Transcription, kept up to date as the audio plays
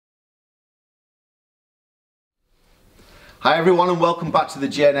Hi everyone and welcome back to the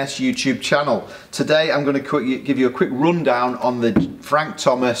JNS YouTube channel. Today I'm going to give you a quick rundown on the Frank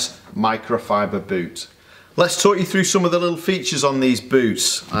Thomas Microfibre boot. Let's talk you through some of the little features on these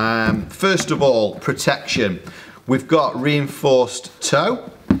boots. First of all, protection. We've got reinforced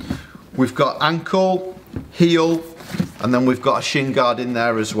toe, we've got ankle, heel, and then we've got a shin guard in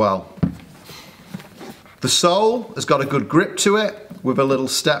there as well. The sole has got a good grip to it with a little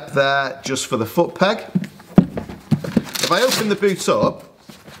step there just for the foot peg. If I open the boot up,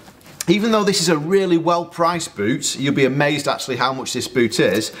 even though this is a really well priced boot, you'll be amazed actually how much this boot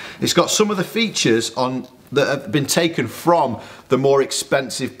is. It's got some of the features on that have been taken from the more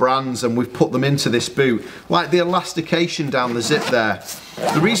expensive brands and we've put them into this boot, like the elastication down the zip there.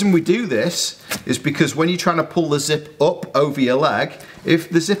 The reason we do this is because when you're trying to pull the zip up over your leg, if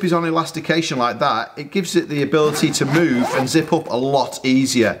the zip is on elastication like that, it gives it the ability to move and zip up a lot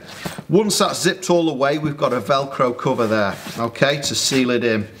easier. Once that's zipped all the way, we've got a Velcro cover there, okay, to seal it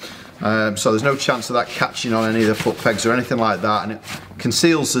in. So there's no chance of that catching on any of the foot pegs or anything like that, and it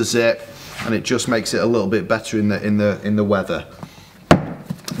conceals the zip and it just makes it a little bit better in the weather.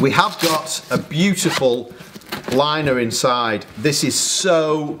 We have got a beautiful liner inside. This is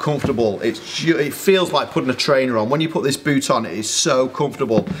so comfortable. It feels like putting a trainer on. When you put this boot on, it is so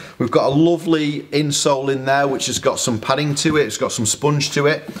comfortable. We've got a lovely insole in there which has got some padding to it. It's got some sponge to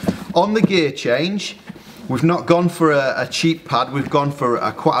it. On the gear change, we've not gone for a cheap pad. We've gone for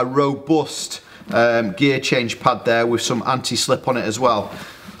quite a robust gear change pad there with some anti-slip on it as well.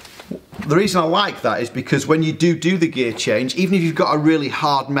 The reason I like that is because when you do the gear change, even if you've got a really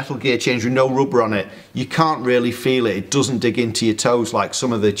hard metal gear change with no rubber on it, you can't really feel it. It doesn't dig into your toes like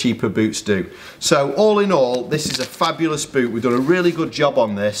some of the cheaper boots do. So all in all, this is a fabulous boot. We've done a really good job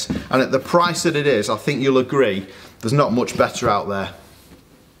on this, and at the price that it is, I think you'll agree, there's not much better out there.